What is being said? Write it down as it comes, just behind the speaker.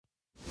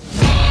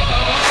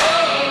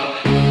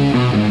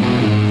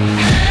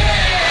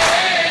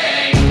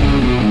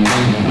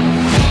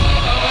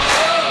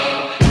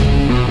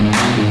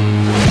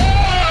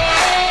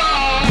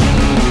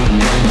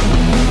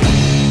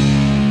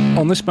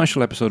this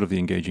special episode of The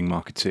Engaging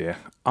Marketeer,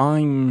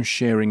 I'm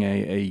sharing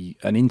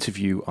an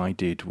interview I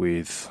did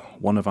with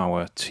one of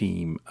our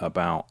team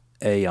about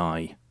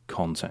AI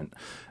content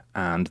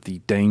and the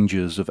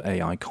dangers of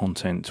AI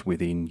content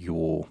within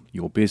your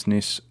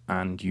business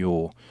and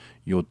your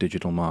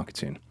digital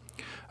marketing.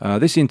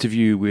 This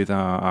interview with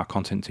our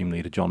content team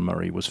leader, John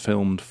Murray, was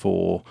filmed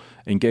for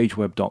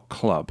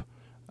EngageWeb.club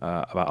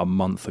about a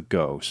month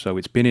ago. So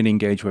it's been in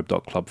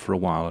EngageWeb.club for a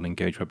while, and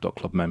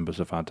EngageWeb.club members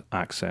have had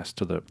access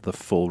to the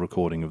full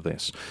recording of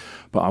this.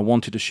 But I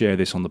wanted to share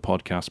this on the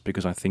podcast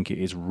because I think it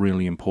is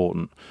really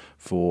important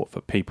for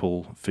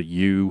people, for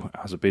you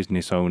as a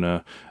business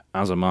owner,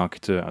 as a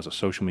marketer, as a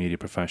social media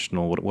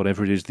professional,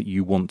 whatever it is that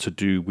you want to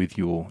do with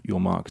your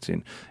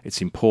marketing.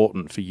 It's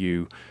important for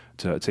you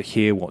to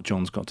hear what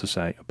John's got to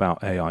say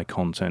about AI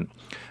content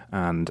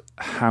and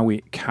how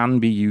it can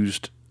be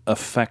used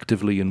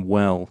effectively and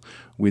well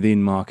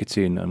within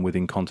marketing and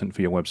within content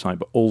for your website,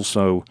 but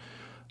also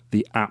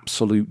the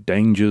absolute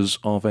dangers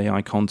of AI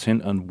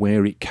content and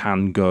where it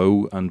can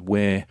go and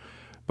where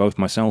both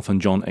myself and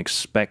John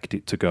expect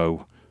it to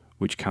go,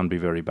 which can be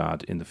very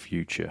bad in the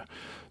future.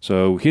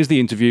 So here's the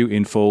interview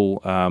in full.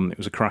 It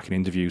was a cracking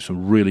interview,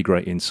 some really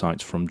great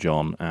insights from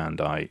John, and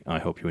I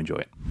hope you enjoy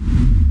it.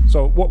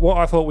 So what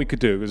I thought we could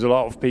do is a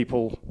lot of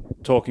people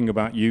talking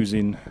about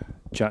using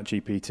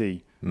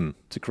ChatGPT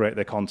to create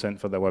their content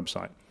for their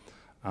website.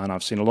 And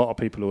I've seen a lot of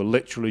people who are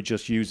literally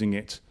just using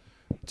it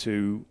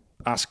to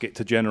ask it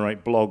to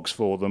generate blogs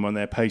for them, and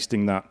they're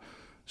pasting that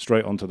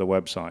straight onto the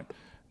website.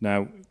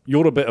 Now,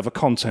 you're a bit of a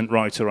content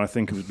writer, I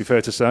think it would be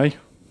fair to say.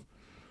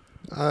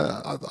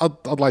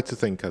 I'd like to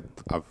think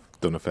I've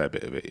done a fair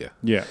bit of it, yeah.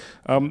 Yeah.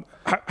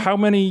 How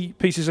many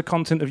pieces of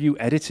content have you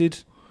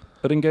edited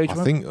at Engagement?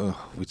 I think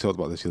we talked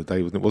about this the other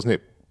day, wasn't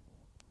it?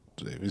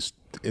 It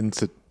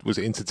was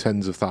into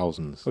tens of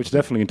thousands? Oh, it's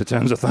definitely into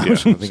tens of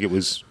thousands. Yeah, I think it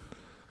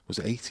was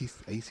it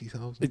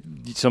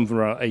 80,000? Something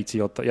around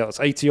 80 odd. Yeah,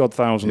 that's 80 odd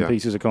thousand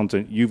pieces of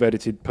content you've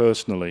edited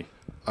personally.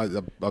 I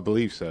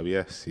believe so.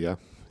 Yes. Yeah.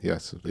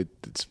 Yes.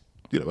 It's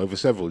over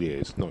several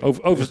years. Not in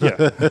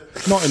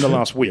the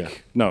last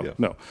week. Yeah.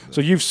 No. So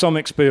you've some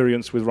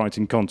experience with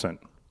writing content.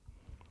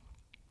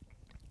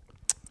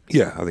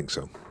 Yeah, I think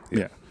so.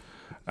 Yeah.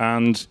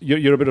 And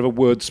you're a bit of a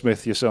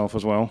wordsmith yourself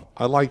as well.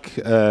 I like.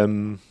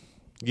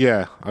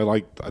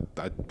 I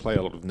play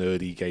a lot of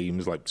nerdy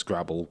games like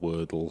Scrabble,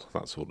 Wordle,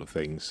 that sort of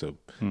thing. So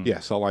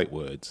yes, I like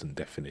words and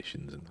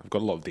definitions, and I've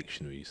got a lot of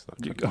dictionaries.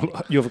 You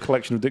have a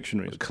collection of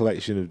dictionaries. A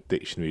collection of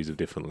dictionaries of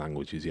different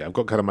languages. Yeah, I've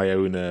got kind of my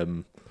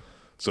own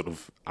sort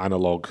of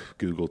analog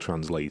Google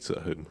Translate at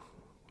home.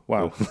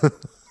 Wow.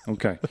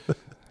 Okay. So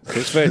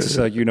it's fair to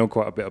say you know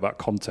quite a bit about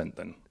content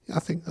then.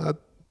 I think. I'd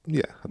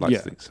like to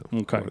think so.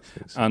 Okay.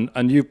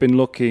 And you've been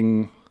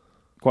looking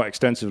quite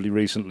extensively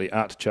recently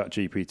at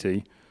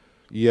ChatGPT.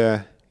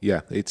 Yeah.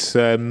 It's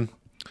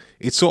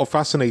sort of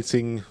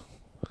fascinating,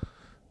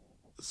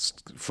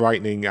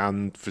 frightening,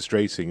 and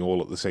frustrating all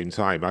at the same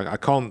time. I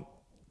find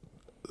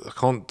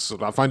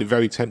it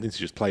very tempting to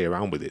just play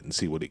around with it and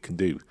see what it can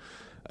do.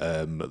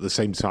 At the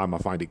same time, I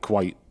find it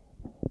quite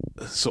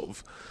sort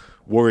of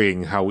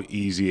worrying how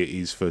easy it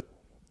is for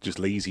just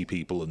lazy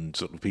people and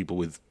sort of people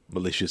with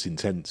malicious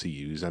intent to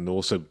use, and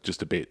also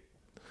just a bit,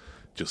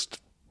 just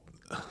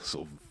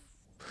sort of.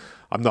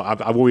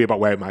 I worry about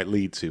where it might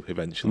lead to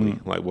eventually,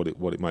 like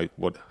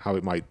how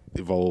it might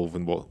evolve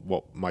and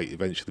what might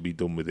eventually be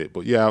done with it.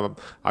 But yeah,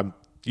 I'm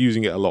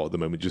using it a lot at the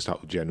moment, just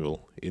out of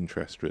general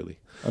interest, really.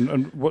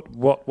 And what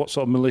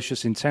sort of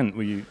malicious intent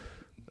were you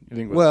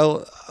think?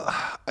 Well,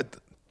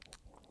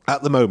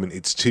 at the moment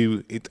it's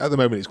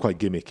quite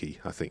gimmicky.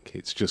 I think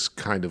it's just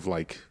kind of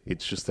like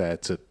it's just there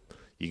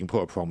you can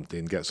put a prompt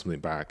in, get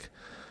something back.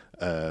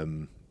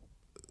 And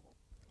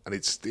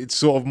it's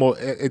sort of more.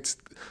 It's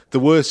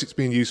the worst it's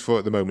being used for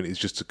at the moment is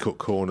just to cut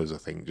corners. I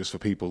think just for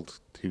people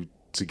to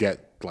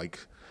get like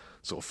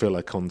sort of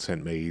filler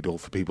content made, or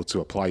for people to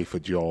apply for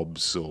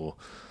jobs or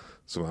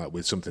something like that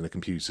with something the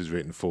computer's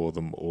written for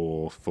them,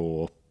 or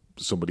for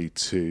somebody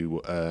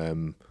to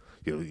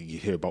you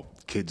hear about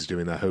kids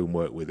doing their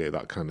homework with it,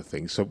 that kind of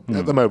thing. So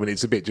at the moment,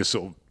 it's a bit just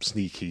sort of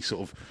sneaky,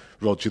 sort of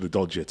Roger the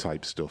Dodger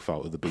type stuff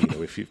out of the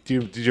Beano.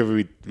 Did you ever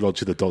read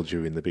Roger the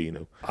Dodger in the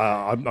Beano?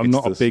 I'm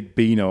not a big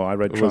Beano. I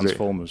read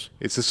Transformers.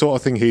 It's the sort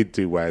of thing he'd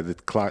do where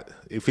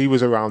if he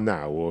was around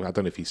now, or I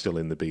don't know if he's still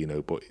in the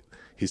Beano, but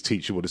his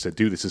teacher would have said,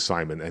 "Do this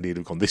assignment," and he'd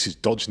have gone, "This is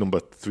dodge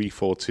number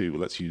 342.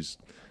 Let's use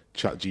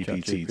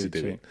ChatGPT to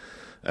do it."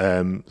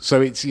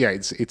 So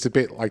it's a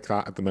bit like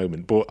that at the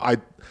moment. But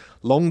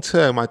long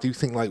term, I do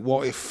think like,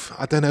 what if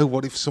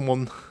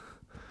someone,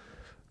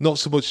 not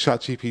so much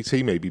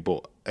ChatGPT maybe,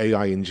 but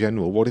AI in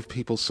general, what if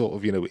people sort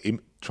of,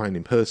 try and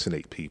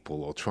impersonate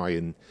people, or try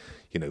and,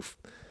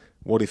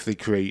 what if they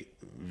create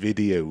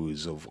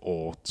videos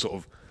or sort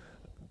of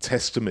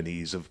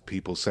testimonies of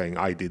people saying,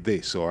 I did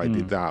this or I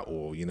did that,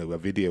 or, a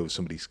video of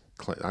somebody's,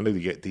 I know they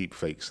get deep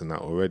fakes and that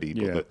already,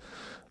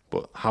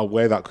 but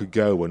where that could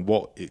go and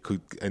what it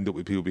could end up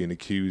with people being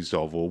accused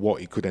of, or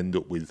what it could end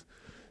up with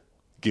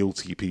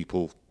guilty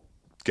people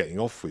getting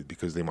off with,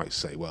 because they might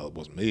say, well, it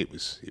wasn't me, it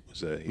was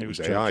AI.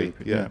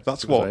 ChatGPT, yeah,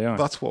 that's it was what AI.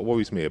 that's what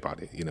worries me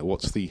about it.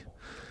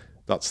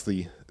 That's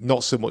the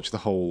not so much the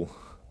whole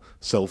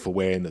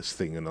self-awareness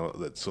thing and all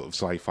that sort of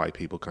sci-fi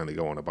people kind of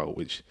go on about,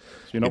 which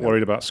So you're not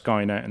worried about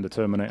Skynet and the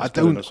Terminator? I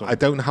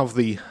don't have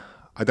the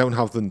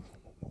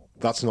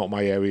that's not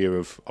my area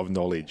of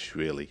knowledge,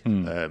 really.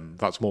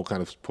 That's more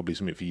kind of probably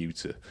something for you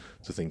to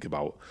think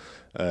about.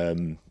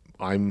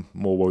 I'm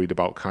more worried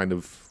about kind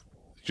of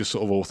just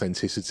sort of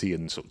authenticity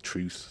and sort of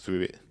truth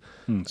through it.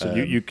 So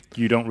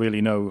you don't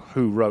really know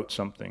who wrote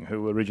something,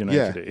 who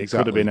originated it. It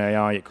exactly. could have been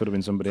AI, it could have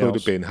been somebody else. Could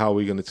have been. How are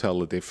we going to tell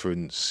the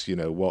difference?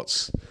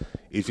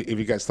 If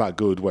it gets that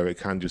good where it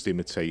can just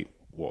imitate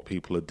what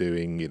people are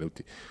doing?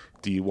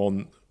 Do you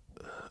want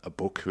a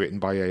book written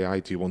by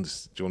AI? Do you want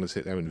to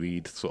sit there and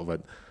read sort of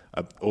an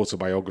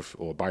autobiography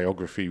or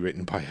biography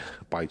written by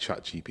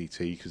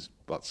ChatGPT? Because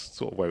that's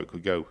sort of where it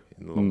could go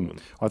in the long run.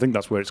 I think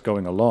that's where it's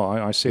going a lot.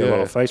 I see a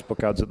lot of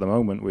Facebook ads at the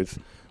moment with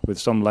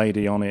some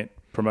lady on it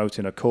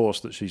promoting a course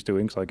that she's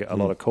doing, because I get a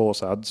lot of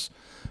course ads,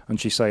 and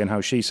she's saying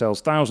how she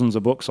sells thousands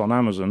of books on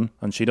Amazon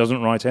and she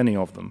doesn't write any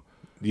of them.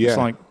 It's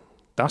like,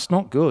 that's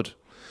not good.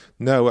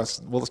 No,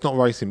 that's not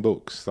writing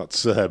books.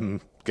 That's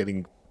and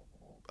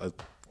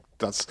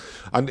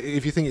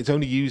if you think, it's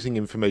only using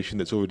information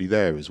that's already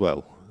there as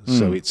well.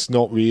 So it's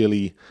not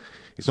really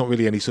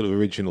any sort of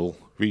original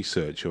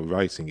research or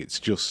writing. It's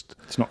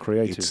not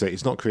creative.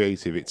 It's not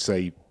creative. It's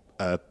a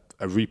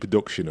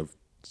reproduction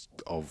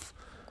of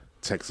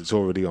text that's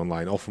already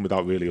online, often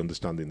without really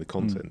understanding the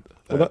content,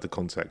 the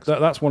context.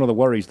 That's one of the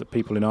worries that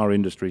people in our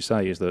industry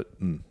say, is that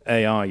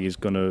AI is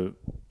going to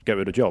get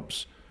rid of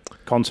jobs.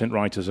 Content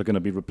writers are going to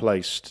be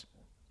replaced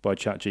by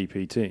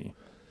ChatGPT.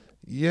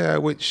 Yeah,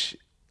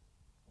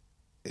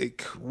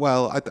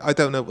 I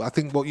don't know. I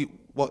think what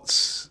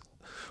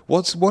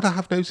I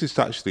have noticed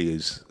actually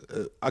is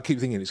I keep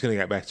thinking it's going to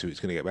get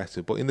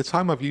better. But in the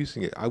time I've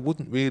using it, I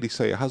wouldn't really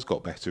say it has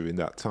got better in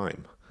that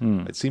time.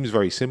 It seems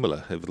very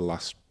similar over the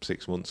last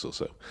 6 months or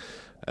so.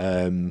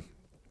 And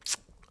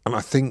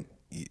I think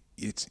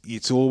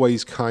it's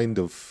always kind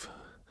of...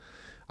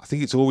 I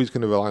think it's always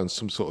going to rely on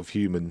some sort of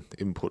human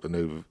input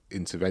and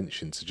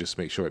intervention to just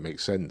make sure it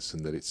makes sense,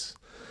 and that it's...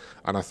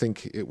 And I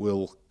think it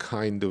will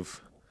kind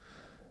of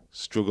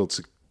struggle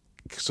to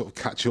sort of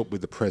catch up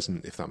with the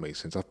present, if that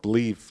makes sense. I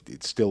believe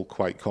it's still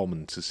quite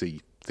common to see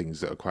things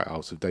that are quite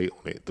out of date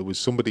on it. There was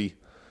somebody...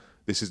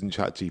 This isn't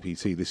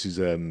ChatGPT. This is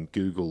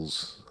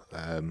Google's...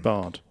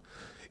 Bard.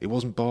 It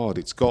wasn't Bard.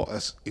 It's got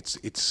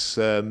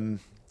something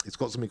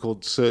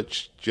called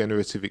Search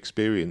Generative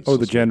Experience. Oh,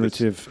 the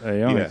generative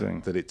AI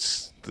thing.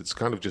 That's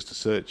kind of just a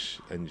search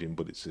engine,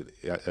 but it's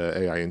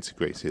AI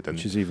integrated,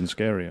 which is even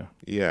scarier.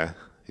 Yeah.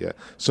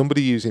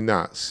 Somebody using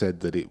that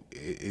said that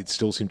it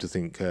still seemed to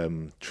think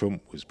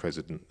Trump was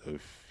president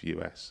of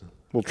US.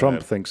 Well,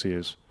 Trump thinks he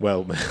is.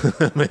 Well,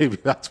 maybe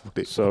that's what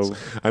it was.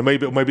 And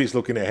maybe it's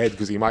looking ahead,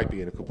 because he might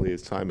be in a couple of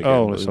years' time again.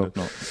 Oh, let's hope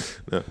not.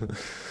 No.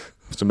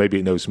 So maybe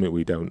it knows something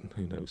we don't.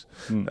 Who knows?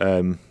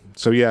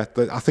 So yeah,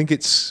 I think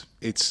it's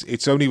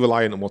only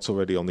reliant on what's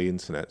already on the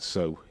internet.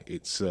 So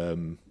it's at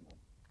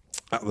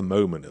the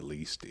moment, at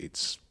least,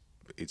 it's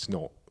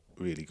not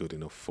really good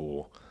enough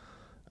for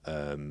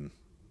to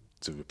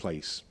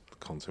replace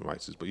content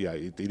writers. But yeah,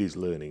 it is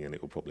learning, and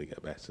it will probably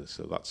get better.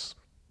 So that's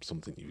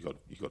something you've got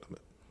to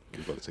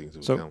take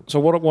into account. So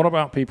what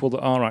about people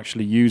that are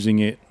actually using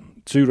it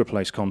to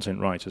replace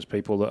content writers?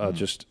 People that are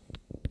just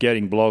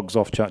getting blogs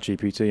off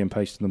ChatGPT and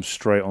pasting them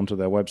straight onto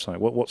their website.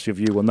 What's your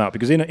view on that?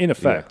 Because in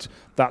effect,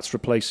 that's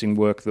replacing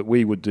work that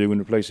we would do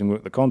and replacing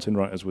work the content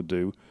writers would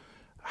do.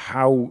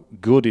 How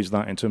good is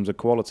that in terms of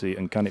quality,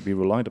 and can it be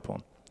relied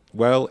upon?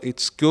 Well,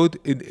 it's good.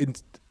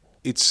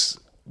 It's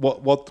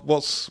what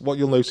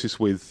you'll notice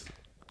with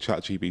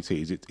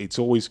ChatGPT is it's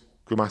always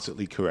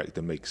grammatically correct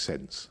and makes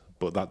sense,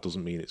 but that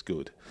doesn't mean it's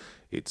good.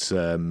 It's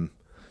you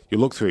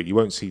look through it, you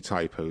won't see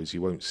typos,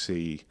 you won't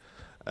see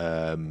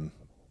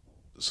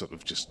sort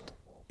of just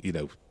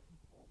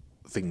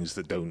sentences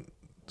that don't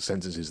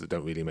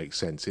really make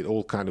sense. It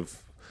all kind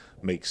of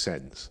makes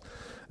sense.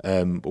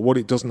 But what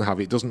it doesn't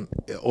have,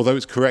 although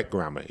it's correct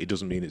grammar, it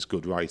doesn't mean it's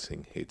good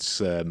writing.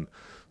 It's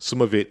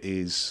some of it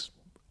is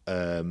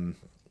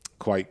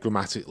quite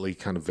grammatically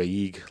kind of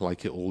vague,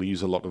 like it will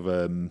use a lot of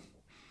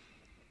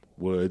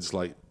words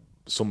like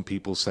some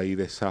people say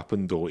this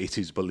happened, or it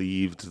is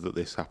believed that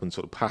this happened,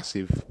 sort of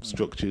passive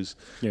structures,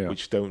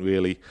 which don't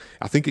really...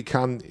 I think you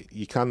can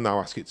now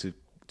ask it to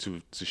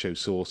show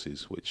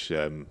sources, which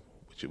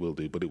it will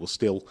do, but it will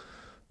still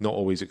not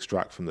always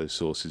extract from those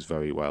sources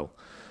very well.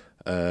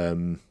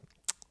 Other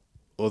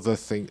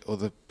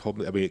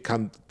problem, I mean, it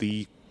can...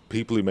 The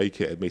people who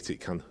make it admit it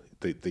can...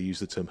 They use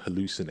the term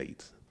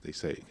hallucinate. They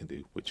say it can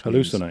do, which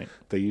hallucinate. Means,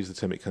 they use the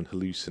term it can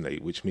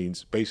hallucinate, which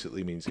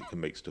basically means it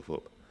can make stuff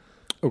up.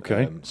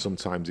 Okay.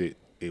 Sometimes it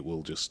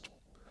will just...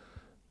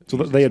 So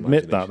they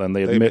admit that, then?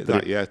 They admit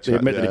that, yeah. They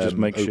admit that it just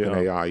makes shit up.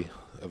 OpenAI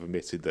have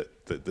admitted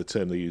that the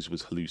term they used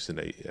was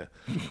hallucinate,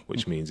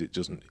 which means it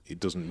doesn't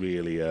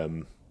really...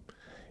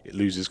 it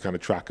loses kind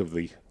of track of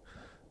the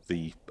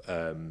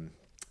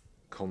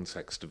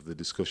context of the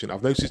discussion.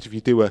 I've noticed if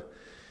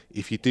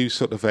you do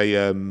sort of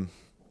a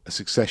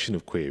succession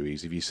of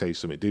queries, if you say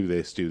something, do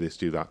this, do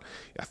that,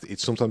 it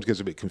sometimes gets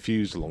a bit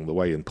confused along the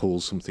way and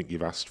pulls something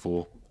you've asked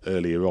for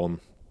earlier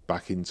on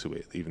back into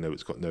it, even though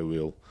it's got no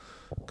real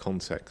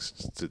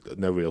context,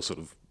 no real sort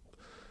of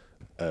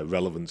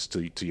relevance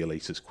to your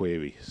latest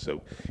query.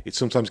 So it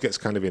sometimes gets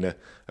kind of in a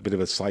bit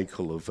of a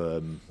cycle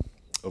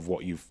of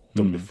what you've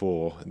done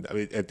before. And I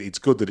mean, it's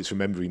good that it's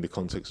remembering the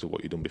context of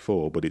what you've done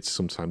before, but it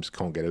sometimes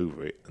can't get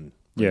over it and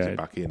brings it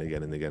back in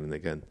again and again and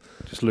again.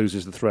 Just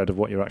loses the thread of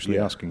what you're actually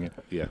asking it.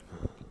 Yeah.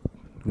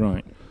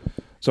 Right.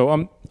 So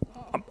I'm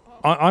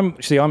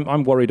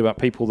worried about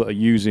people that are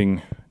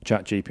using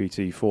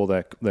ChatGPT for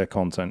their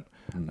content,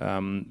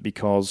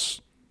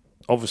 because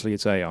obviously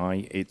it's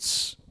AI.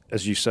 It's,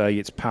 as you say,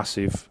 it's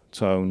passive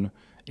tone.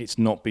 It's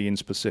not being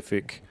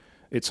specific.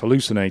 It's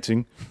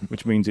hallucinating,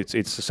 which means it's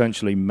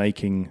essentially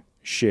making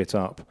shit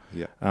up.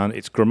 Yeah. And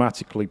it's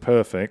grammatically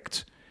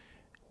perfect.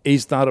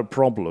 Is that a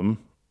problem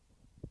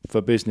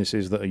for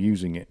businesses that are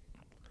using it?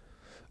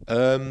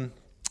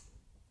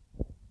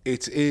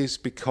 It is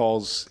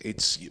because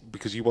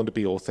you want to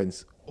be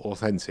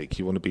authentic.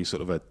 You want to be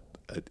sort of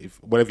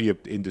whatever your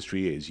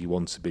industry is, you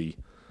want to be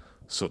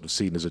sort of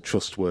seen as a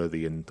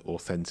trustworthy and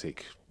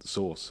authentic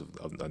source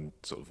and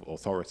sort of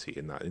authority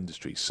in that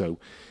industry. So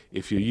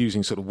if you're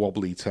using sort of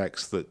wobbly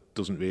text that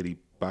doesn't really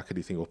back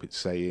anything up it's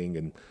saying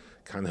and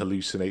can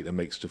hallucinate and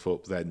make stuff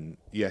up, then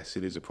yes,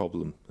 it is a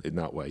problem in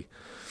that way.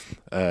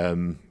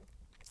 And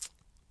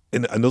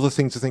another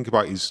thing to think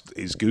about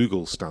is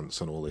Google's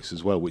stance on all this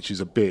as well, which is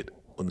a bit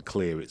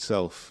unclear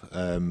itself.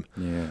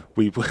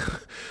 We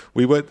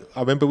were. I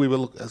remember we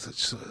were.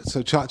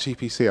 So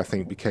ChatGPT, I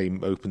think,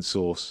 became open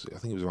source. I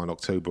think it was around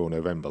October or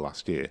November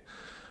last year,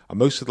 and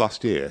most of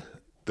last year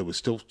there were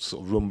still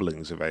sort of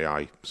rumblings of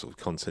AI sort of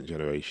content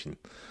generation,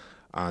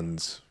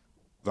 and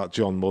that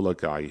John Mueller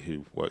guy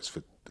who works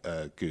for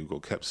Google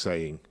kept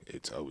saying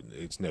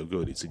it's no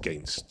good. It's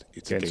against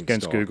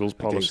Google's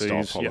policies.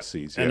 Against our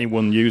policies. Yeah.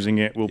 Anyone using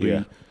it will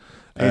be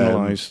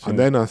penalised. And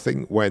then I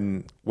think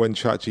when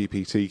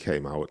ChatGPT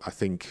came out, I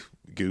think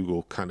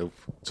Google kind of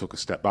took a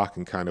step back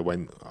and kind of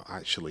went,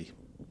 actually,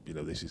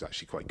 this is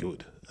actually quite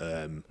good.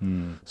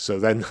 So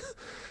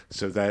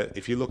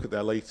if you look at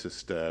their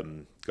latest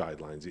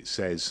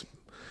guidelines,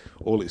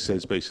 all it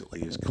says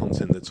basically is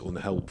content that's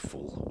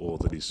unhelpful or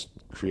that is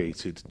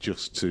created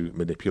just to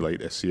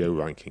manipulate SEO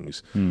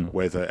rankings,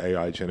 whether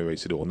AI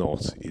generated or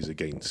not, is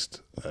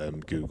against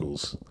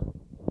Google's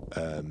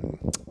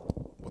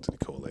what do they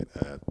call it?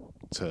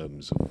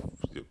 Terms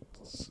of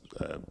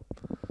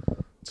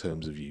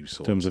use.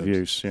 Terms of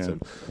use, yeah.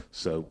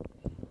 So,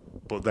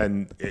 but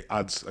then it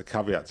adds a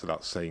caveat to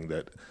that, saying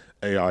that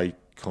AI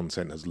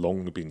content has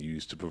long been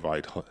used to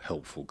provide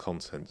helpful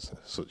content,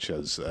 such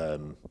as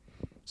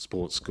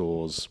sports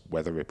scores,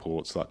 weather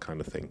reports, that kind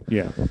of thing.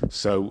 Yeah.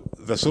 So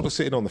they're sort of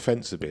sitting on the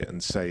fence a bit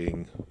and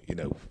saying,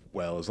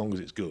 well, as long as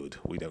it's good,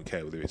 we don't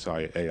care whether it's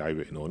AI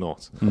written or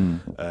not.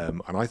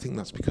 And I think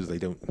that's because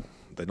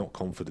they're not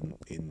confident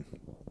in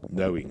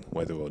knowing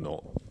whether or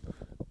not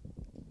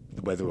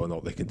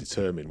they can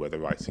determine whether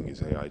writing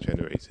is AI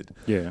generated.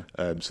 Yeah.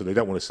 So they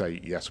don't want to say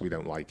yes, we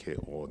don't like it,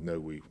 or no,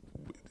 we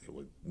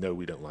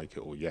don't like it,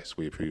 or yes,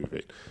 we approve of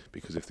it.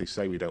 Because if they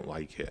say we don't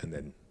like it, and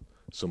then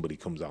somebody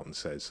comes out and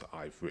says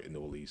I've written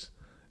all these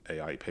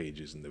AI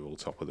pages and they're all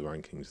top of the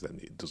rankings, then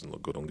it doesn't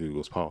look good on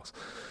Google's part.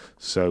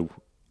 So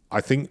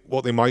I think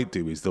what they might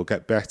do is they'll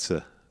get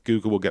better.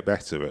 Google will get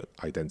better at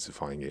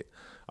identifying it,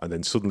 and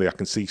then suddenly I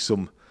can see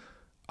some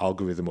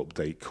algorithm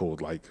update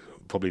called, like,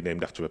 probably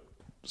named after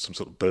some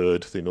sort of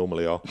bird they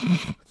normally are,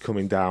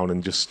 coming down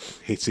and just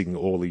hitting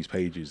all these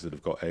pages that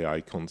have got AI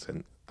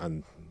content,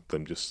 and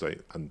them just say,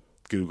 and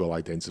Google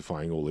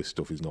identifying all this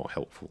stuff is not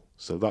helpful.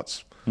 So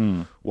that's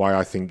why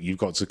I think you've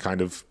got to kind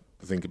of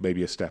think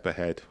maybe a step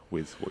ahead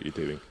with what you're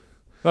doing.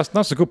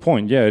 That's a good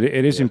point. Yeah,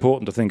 it is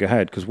important to think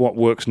ahead, because what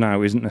works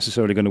now isn't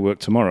necessarily going to work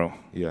tomorrow.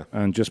 Yeah.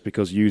 And just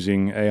because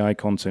using AI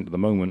content at the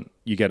moment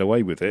you get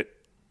away with it,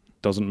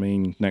 doesn't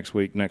mean next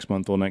week, next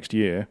month, or next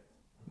year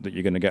that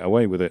you're going to get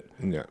away with it.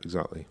 Yeah,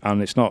 exactly. And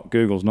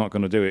Google's not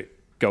going to do it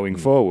going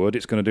forward.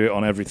 It's going to do it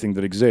on everything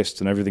that exists,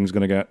 and everything's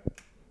going to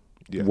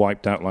get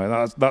wiped out like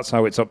that. That's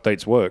how its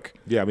updates work.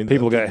 Yeah, I mean,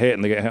 people get hit,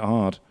 and they get hit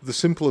hard. The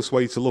simplest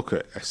way to look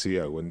at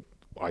SEO, and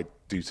I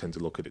do tend to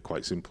look at it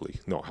quite simply,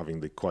 not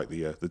having the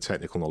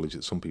technical knowledge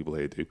that some people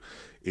here do,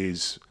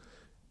 is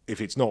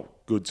if it's not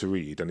good to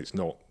read, and it's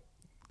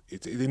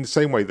in the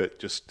same way that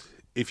just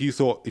if you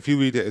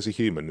read it as a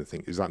human and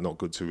think, is that not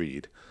good to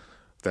read,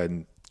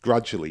 then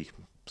gradually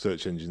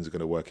search engines are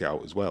going to work it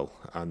out as well.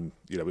 And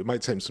it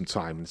might take some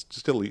time, and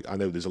still I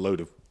know there's a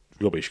load of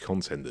rubbish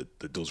content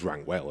that does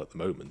rank well at the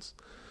moment,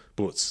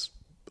 but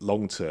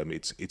long term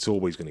it's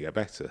always going to get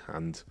better.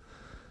 And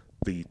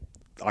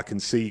I can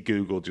see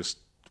Google just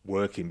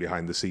working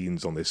behind the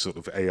scenes on this sort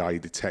of AI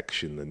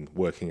detection and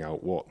working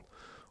out what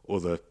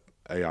other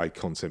AI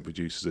content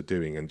producers are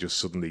doing, and just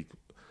suddenly,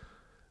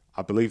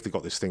 I believe they've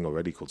got this thing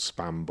already called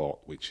SpamBot,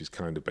 which is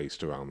kind of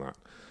based around that.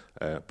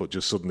 but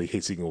just suddenly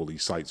hitting all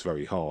these sites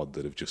very hard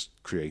that have just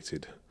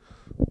created.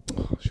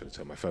 Oh, I should have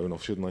turned my phone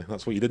off, shouldn't I?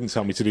 That's what you didn't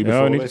tell me to do before.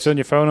 No, you need to turn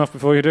your phone off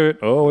before you do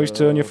it. Always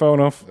turn your phone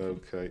off.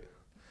 Okay.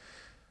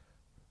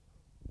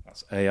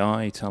 That's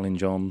AI telling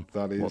John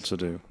That is. what to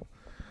do.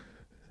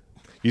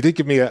 You did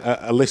give me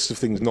a list of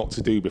things not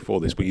to do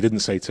before this, but you didn't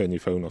say turn your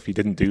phone off. You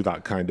didn't do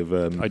that kind of.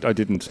 I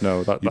didn't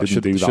know that. You That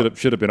didn't do that.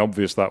 should have been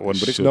obvious, that one,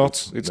 but it's Should not.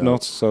 have. It's No.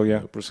 not. So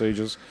yeah,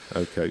 procedures.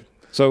 Okay.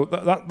 So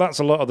that's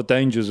a lot of the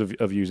dangers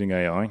of using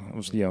AI.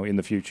 Obviously, in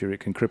the future, it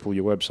can cripple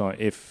your website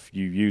if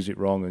you use it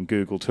wrong, and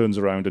Google turns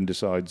around and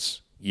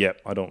decides,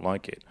 "Yep, I don't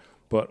like it."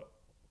 But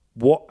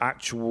what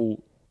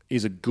actual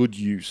is a good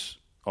use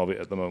of it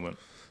at the moment?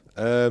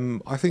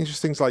 I think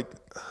just things like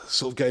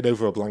sort of getting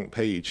over a blank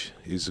page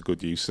is a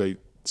good use.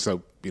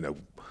 So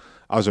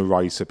as a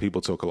writer,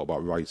 people talk a lot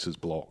about writer's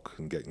block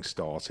and getting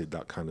started,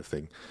 that kind of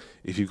thing.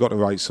 If you've got to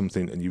write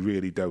something and you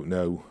really don't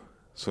know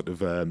sort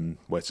of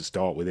where to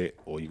start with it,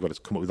 or you've got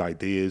to come up with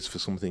ideas for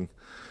something,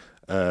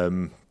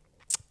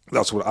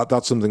 that's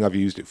something I've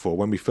used it for.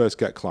 When we first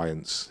get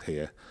clients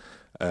here,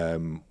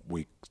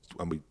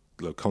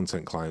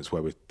 content clients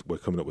where we're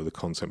coming up with a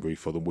content brief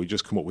for them, we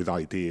just come up with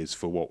ideas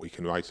for what we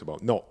can write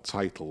about, not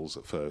titles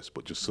at first,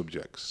 but just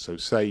subjects. So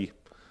say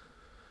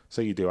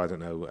you do, I don't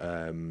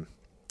know,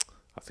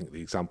 I think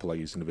the example I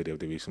used in the video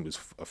recently was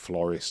a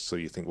florist. So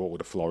you think, what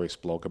would a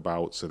florist blog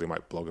about? So they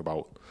might blog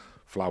about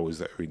flowers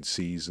that are in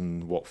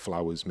season, what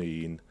flowers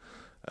mean,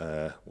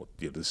 what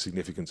the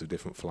significance of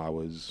different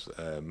flowers,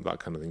 that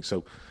kind of thing.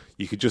 So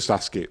you could just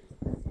ask it,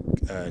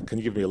 can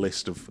you give me a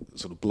list of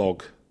sort of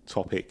blog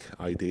topic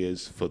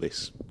ideas for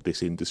this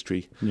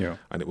industry? Yeah.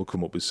 And it will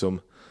come up with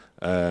some.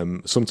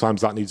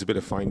 Sometimes that needs a bit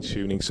of fine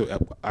tuning. So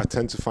I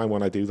tend to find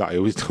when I do that, it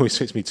always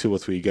takes me 2 or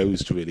 3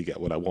 goes to really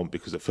get what I want,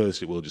 because at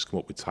first it will just come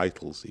up with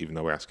titles, even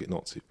though I ask it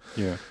not to.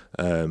 Yeah.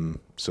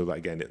 So that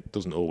again, it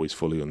doesn't always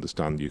fully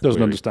understand you.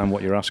 Doesn't understand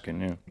what you're asking.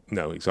 Yeah.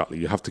 No, exactly.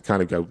 You have to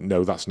kind of go,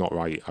 no, that's not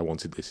right. I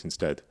wanted this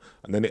instead,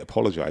 and then it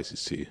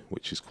apologises to you,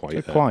 which is quite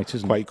Isn't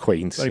quite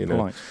quaint. Very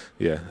polite.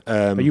 Yeah.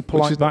 Are you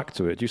polite back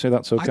to it? Do you say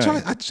that's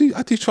okay?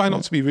 I do try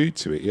not to be rude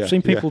to it. Yeah. I've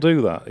seen people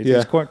do that.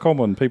 It's quite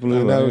common. People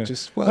do I know, that. Yeah.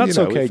 just well, that's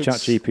okay. if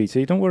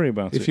ChatGPT. Don't worry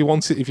about it. If you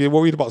want it, if you're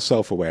worried about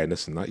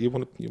self-awareness and that, you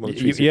want to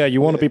treat it. Yeah,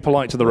 you want to be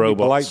polite to the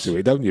robots. Polite to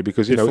it, don't you?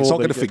 Because it's not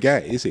going to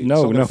forget, is it?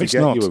 No, it's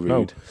not. You were rude.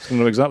 No, it's going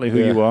to know exactly who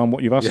you are and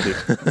what you've asked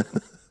it.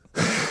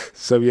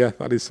 So yeah,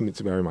 that is something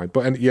to bear in mind.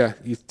 But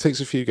it takes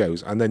a few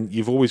goes, and then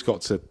you've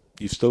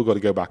still got to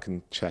go back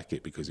and check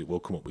it, because it will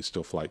come up with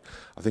stuff like,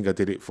 I think I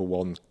did it for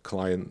one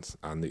client,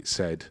 and it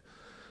said,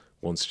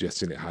 one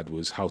suggestion it had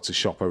was how to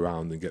shop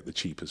around and get the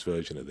cheapest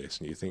version of this,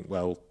 and you think,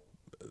 well,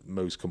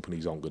 most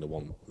companies aren't going to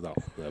want that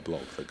on their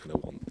blog. They're going to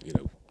want, use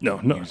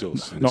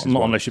us. Not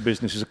unless your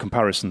business is a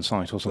comparison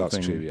site or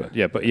something. That's true,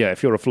 yeah. But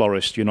if you're a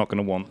florist, you're not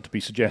going to want to be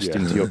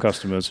suggesting to your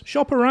customers,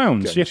 shop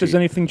around, see if there's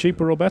anything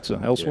cheaper or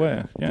better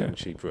elsewhere. Yeah. Getting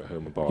cheaper at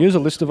home and bar. Here's a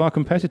list of our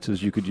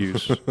competitors you could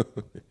use.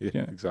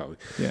 yeah, exactly.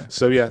 Yeah.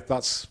 So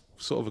that's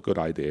sort of a good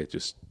idea,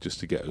 just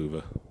to get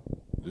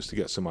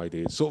some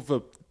ideas. Sort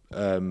of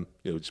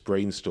just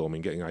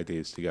brainstorming, getting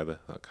ideas together,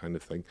 that kind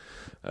of thing.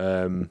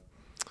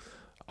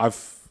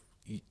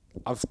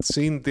 I've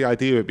seen the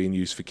idea of being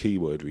used for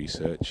keyword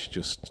research,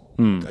 just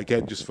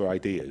for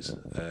ideas.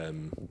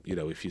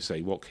 If you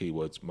say, what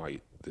keywords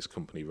might this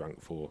company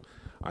rank for,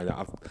 and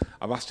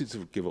I've asked it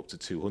to give up to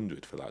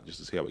 200 for that, just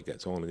to see how it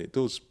gets on, and it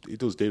does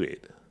do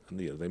it, and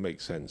they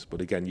make sense.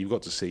 But again, you've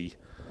got to see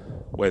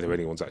whether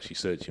anyone's actually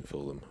searching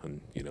for them,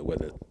 and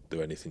whether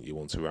they're anything you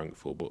want to rank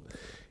for. But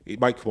it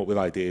might come up with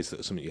ideas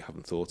that are something you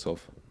haven't thought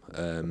of,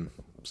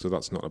 so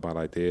that's not a bad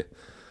idea.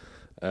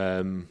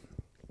 And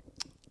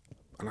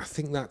I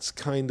think that's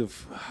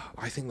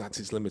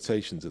its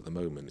limitations at the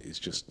moment, is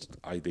just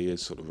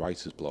ideas, sort of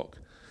writer's block.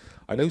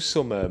 I know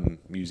some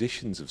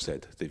musicians have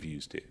said they've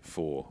used it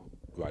for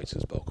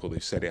writer's block, or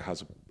they've said it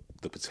has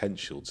the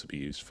potential to be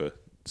used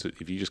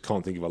if you just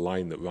can't think of a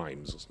line that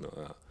rhymes or something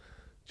like that.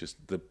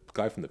 Just the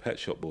guy from the Pet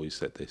Shop Boys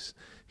said this.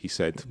 He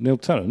said, Neil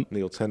Tennant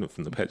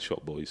from the Pet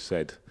Shop Boys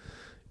said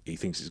he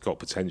thinks it's got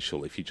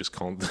potential if you just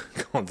can't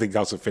think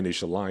how to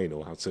finish a line,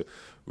 or how to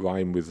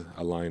rhyme with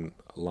a line,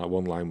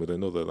 one line with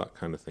another, that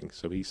kind of thing.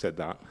 So he said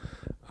that,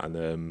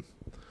 and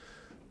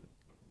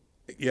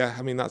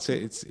that's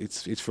it.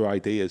 It's for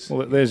ideas.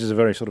 Well, theirs is a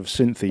very sort of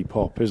synthy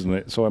pop, isn't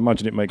it? So I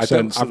imagine it makes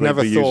sense. I've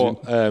never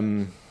thought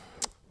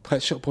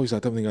Pet Shop Boys, I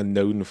don't think are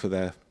known for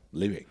their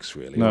lyrics,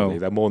 really. No,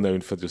 they're more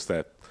known for just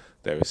their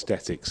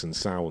aesthetics and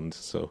sound.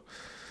 So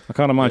I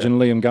can't imagine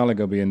Liam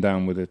Gallagher being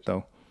down with it,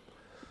 though.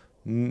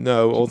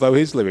 No, although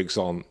his lyrics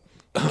are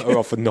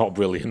often not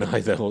brilliant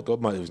either. It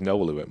was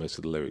Noel who wrote most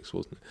of the lyrics,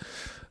 wasn't it?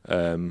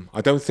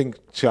 I don't think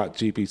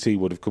ChatGPT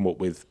would have come up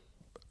with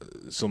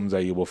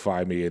 "Someday you will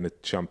find me in a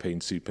champagne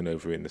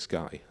supernova in the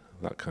sky,"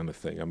 that kind of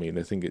thing. I mean,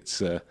 I think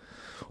it's.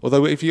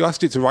 Although if you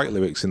asked it to write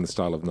lyrics in the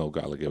style of Noel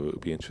Gallagher, it would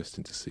be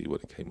interesting to see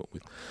what it came up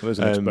with. There's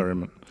an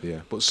experiment.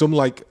 Yeah, but some,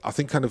 I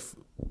think, kind of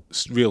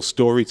real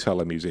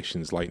storyteller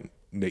musicians like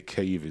Nick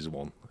Cave is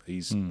one.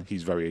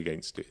 He's very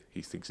against it.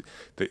 He thinks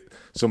that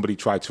somebody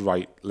tried to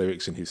write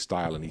lyrics in his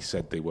style, and he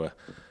said they were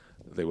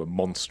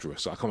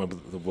monstrous. I can't remember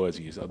the words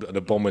he used. An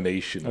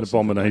abomination. An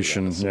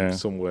abomination. Like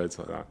some words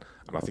like that.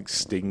 And I think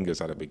Sting has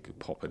had a big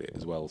pop at it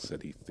as well.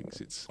 Said he thinks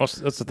it's.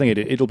 That's the thing.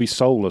 It'll be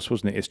soulless,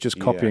 wasn't it? It's just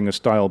copying a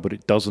style, but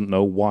it doesn't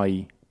know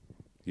why.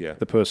 Yeah.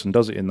 The person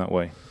does it in that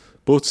way.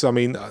 But I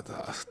mean,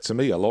 to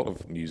me, a lot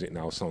of music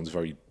now sounds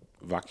very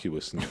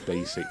vacuous and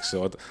basic.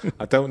 So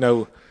I don't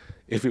know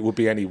if it would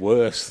be any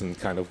worse than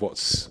kind of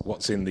what's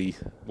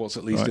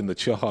at least in the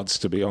charts,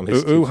 to be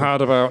honest. Who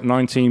had about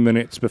 19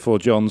 minutes before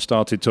John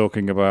started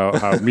talking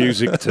about how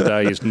music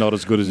today is not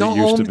as good as it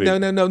used to be.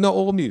 No, not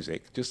all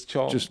music. Just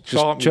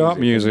chart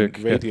music,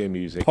 radio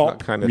music, pop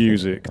that kind of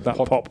music, thing.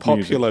 that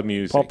popular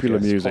music. Popular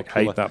music.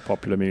 Hate that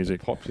popular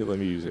music. Popular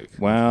music.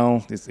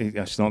 Well,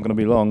 it's not going to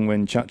be long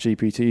when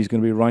ChatGPT is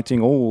going to be writing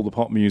all the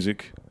pop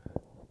music.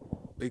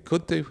 It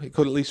could do. It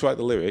could at least write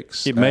the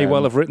lyrics. It may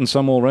well have written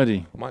some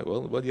already. Might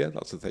well. Well, yeah,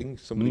 that's the thing.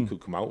 Somebody could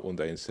come out one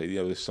day and say,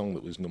 this song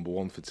that was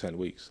 #1 for 10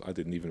 weeks, I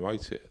didn't even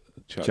write it.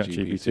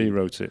 ChatGPT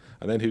wrote it.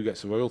 And then who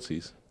gets the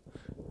royalties?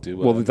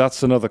 Well,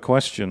 that's another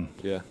question.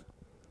 Yeah.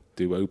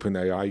 Do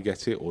OpenAI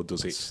get it, or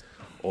does it?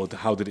 Or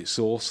how did it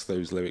source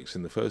those lyrics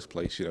in the first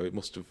place? It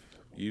must have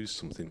used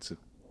something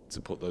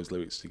to put those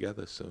lyrics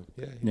together. So,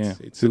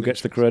 It's who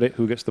gets the credit?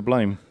 Who gets the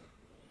blame?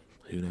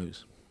 Who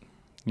knows?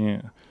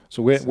 Yeah.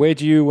 So where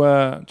do you,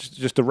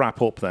 just to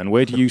wrap up then,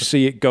 where do you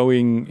see it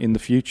going in the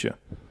future?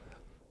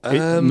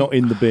 Not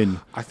in the bin.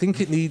 I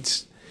think it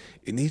needs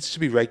to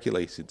be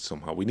regulated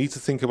somehow. We need to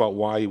think about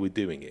why we're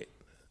doing it.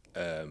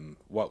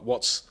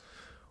 What's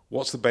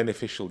the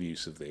beneficial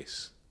use of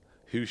this?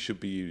 Who should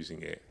be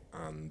using it?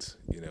 And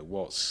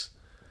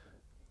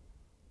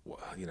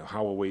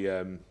how are we?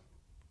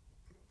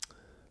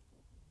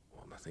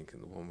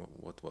 Thinking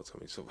what's I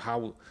mean? So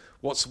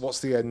what's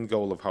the end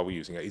goal of how we're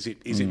using it? Is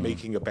it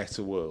making a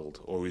better world,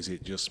 or is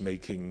it just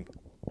making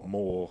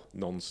more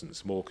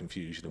nonsense, more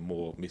confusion, and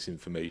more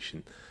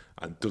misinformation?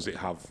 And does it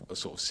have a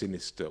sort of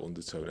sinister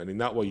undertone? And in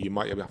that way, you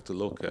might have to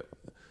look at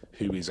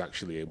who is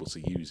actually able to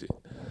use it.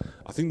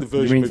 I think the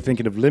version. You mean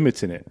thinking of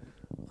limiting it?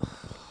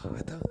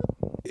 I don't.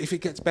 If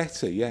it gets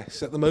better,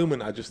 yes. At the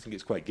moment, I just think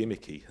it's quite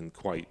gimmicky and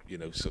quite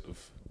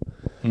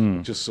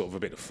just sort of a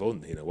bit of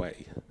fun in a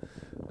way.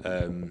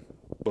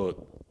 But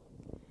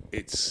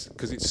it's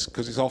because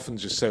it's often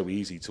just so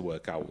easy to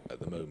work out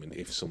at the moment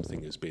if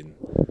something has been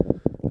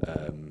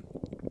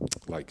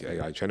like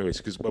AI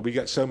generated. Because we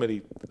get so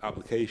many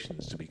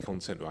applications to be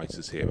content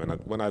writers here, and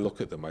when I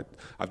look at them,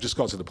 I've just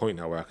got to the point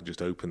now where I can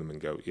just open them and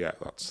go, yeah,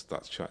 that's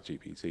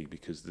ChatGPT,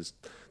 because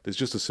there's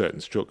just a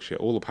certain structure.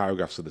 All the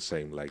paragraphs are the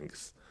same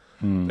length.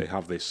 They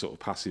have this sort of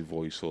passive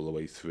voice all the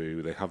way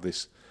through. They have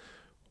this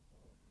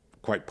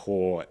quite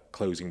poor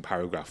closing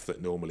paragraph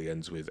that normally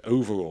ends with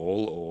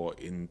overall or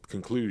in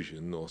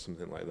conclusion or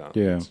something like that.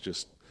 Yeah. It's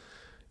just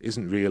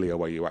isn't really a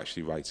way you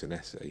actually write an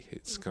essay.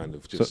 It's kind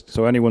of just...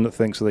 So anyone that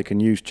thinks that they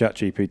can use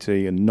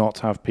ChatGPT and not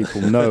have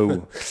people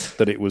know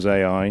that it was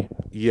AI,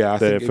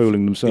 they're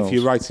fooling themselves. If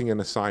you're writing an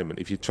assignment,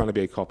 if you're trying to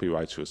be a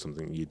copywriter or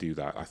something, you do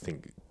that. I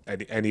think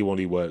anyone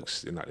who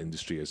works in that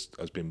industry has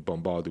been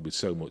bombarded with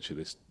so much of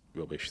this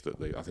rubbish that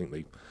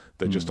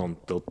they're just on...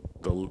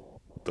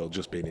 They'll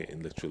just be in it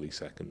in literally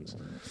seconds.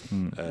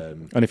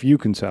 And if you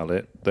can tell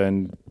it,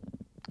 then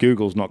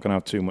Google's not going to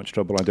have too much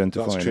trouble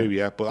identifying it. That's true,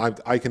 yeah.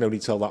 But I can only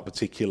tell that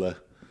particular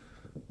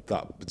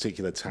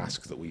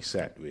task that we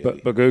set,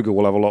 really. But Google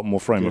will have a lot more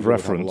frame of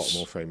reference. Have a lot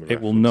more frame of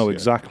it will know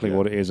exactly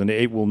what it is, and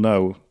it will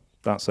know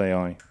that's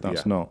AI,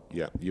 that's not.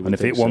 Yeah. And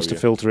if it wants to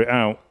filter it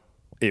out,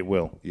 it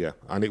will. Yeah,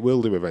 and it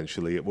will do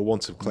eventually. It will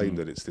want to claim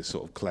that it's this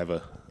sort of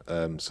clever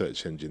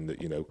search engine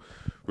that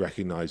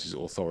recognises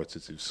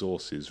authoritative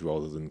sources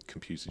rather than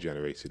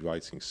computer-generated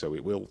writing. So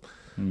it will.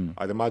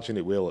 I'd imagine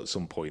it will at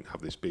some point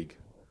have this big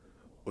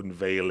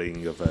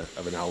unveiling of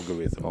an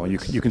algorithm. Oh, you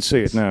can see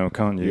it now,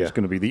 can't you? Yeah. It's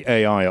going to be the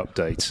AI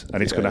update,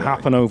 and it's going to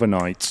happen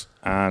overnight.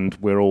 And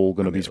we're all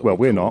going to be... Well,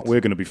 we're not.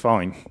 We're going to be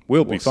fine.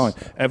 We'll be fine.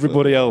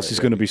 Everybody else is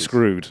going to be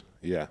screwed.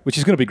 Yeah. Which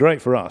is going to be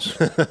great for us.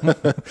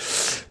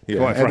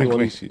 Quite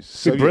frankly.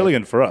 It's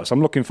brilliant for us. I'm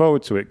looking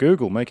forward to it.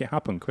 Google, make it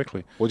happen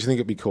quickly. What do you think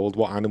it'd be called?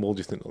 What animal do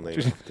you think they'll name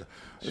it after?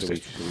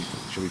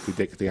 Shall we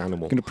predict the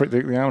animal? Going to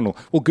predict the animal.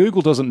 Well,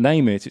 Google doesn't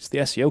name it. It's the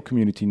SEO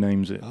community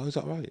names it. Oh, is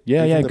that right?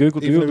 Yeah,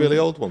 Google. Google. The really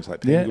old ones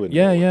like Penguin.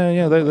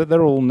 Yeah.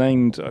 They're all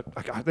named.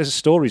 There's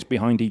stories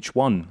behind each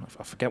one.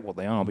 I forget what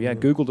they are, but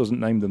Google doesn't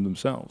name them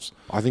themselves.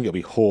 I think it'll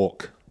be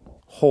Hawk.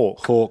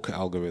 Hawk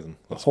algorithm.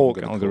 That's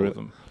Hawk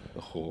algorithm.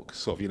 The Hawk.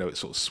 Sort of, it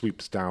sort of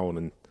sweeps down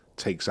and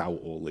takes out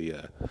all the.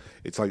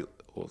 It's like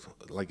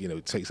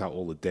it takes out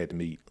all the dead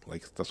meat.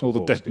 Like that's all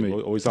the dead meat.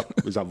 Or is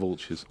that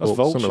vultures? That's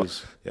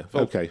vultures. Yeah.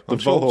 Okay.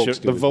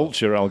 The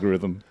vulture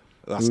algorithm.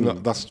 That's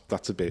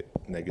a bit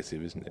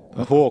negative, isn't it?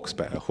 A hawk's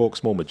better.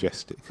 Hawk's more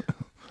majestic.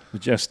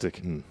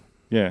 Majestic.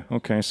 Yeah.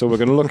 Okay. So we're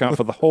going to look out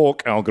for the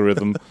Hawk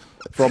algorithm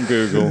from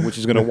Google, which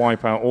is going to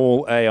wipe out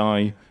all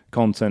AI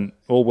content,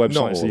 all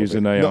websites that use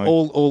AI. Not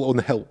all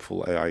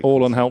unhelpful AI.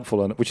 All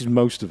unhelpful, which is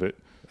most of it.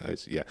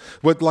 Yeah.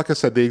 But like I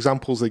said, the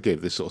examples they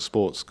give, this sort of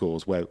sports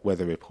scores,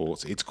 weather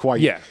reports, it's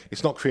quite. Yeah.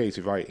 It's not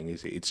creative writing,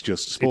 is it? It's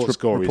just sports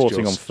score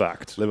reporting is just on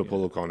fact.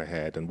 Liverpool have gone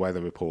ahead, and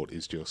weather report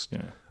is just.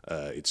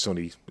 It's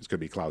sunny. It's going to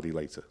be cloudy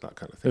later. That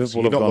kind of thing.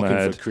 Liverpool so you're have not gone looking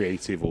ahead. for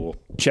creative or.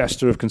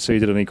 Chester have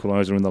conceded an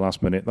equaliser in the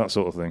last minute. That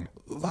sort of thing.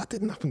 That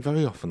didn't happen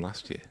very often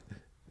last year.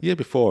 Year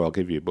before, I'll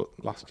give you, but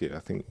last year, I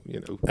think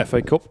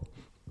FA Cup.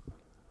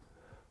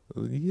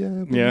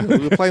 Yeah. We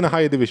were playing a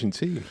higher division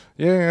team.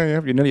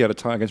 Yeah. You nearly had a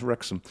tie against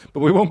Wrexham, but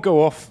we won't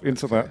go off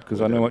into that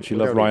because I know how much you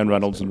love Ryan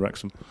Reynolds and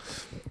Wrexham.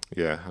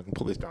 Yeah, I can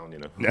put this down.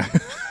 Yeah.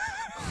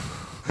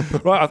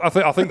 Right, I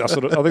think that's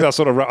sort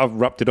of I've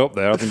wrapped it up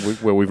there. I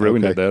think we've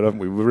ruined it there, haven't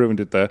we? We've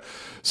ruined it there.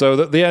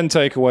 So the end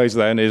takeaways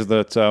then is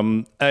that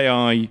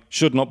AI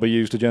should not be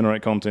used to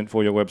generate content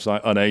for your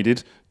website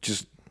unaided.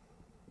 Just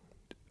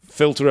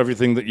filter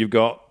everything that you've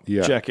got,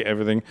 check it,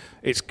 everything.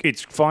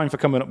 It's fine for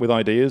coming up with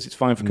ideas. It's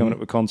fine for coming up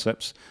with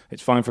concepts.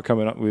 It's fine for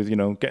coming up with,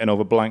 getting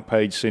over blank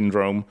page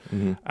syndrome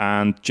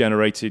and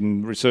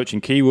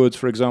researching keywords,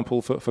 for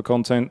example, for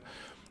content.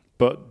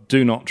 But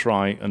do not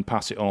try and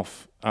pass it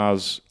off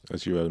as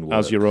your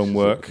own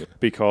work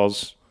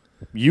because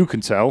you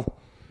can tell.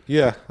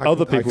 Yeah.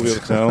 Other people will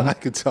tell. I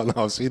can tell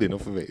now. I've seen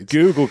enough of it.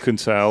 Google can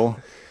tell.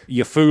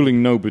 You're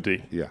fooling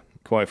nobody. Yeah.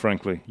 Quite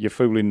frankly, you're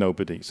fooling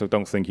nobody. So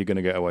don't think you're going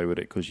to get away with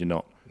it because you're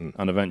not.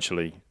 And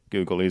eventually,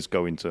 Google is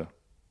going to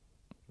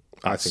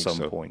at some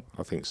point.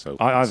 I think so.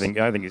 I think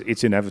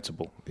it's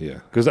inevitable. Yeah.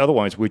 Because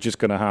otherwise, we're just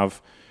going to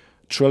have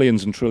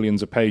trillions and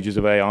trillions of pages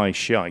of AI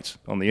shite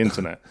on the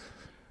internet.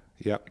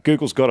 Yeah.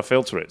 Google's got to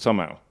filter it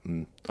somehow.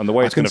 And the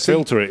way it's going to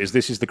filter it is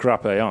this is the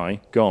crap AI,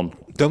 gone.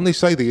 Don't they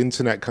say the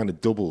internet kind of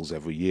doubles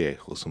every year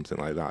or something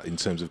like that in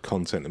terms of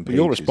content and pages?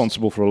 You're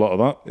responsible for a lot of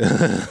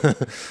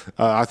that.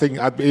 I think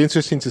it'd be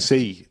interesting to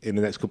see in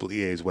the next couple of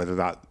years whether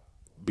that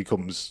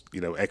becomes,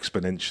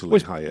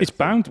 exponentially higher. It's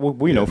bound. Well,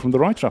 we know from the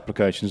writer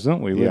applications,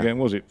 don't we? We're getting,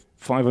 500%,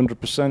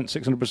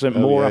 600%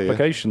 more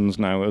applications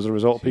now as a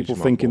result of people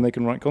thinking they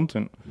can write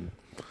content.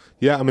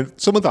 Yeah, I mean,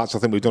 some of that I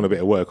think we've done a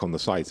bit of work on the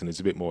site and it's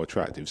a bit more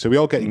attractive. So we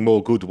are getting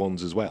more good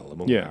ones as well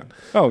among that.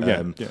 Oh,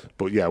 yeah.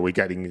 But yeah, we're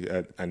getting,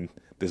 and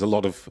there's a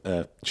lot of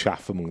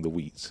chaff among the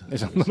wheat.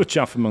 There's a lot of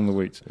chaff among the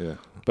wheat. Yeah.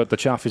 But the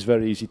chaff is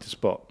very easy to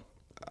spot.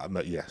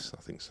 Yes,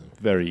 I think so.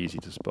 Very easy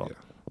to spot.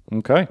 Yeah.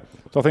 Okay.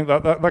 So I think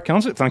that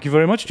counts it. Thank you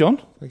very much,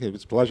 John. Okay,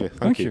 it's a pleasure.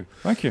 Thank you.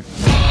 Thank you.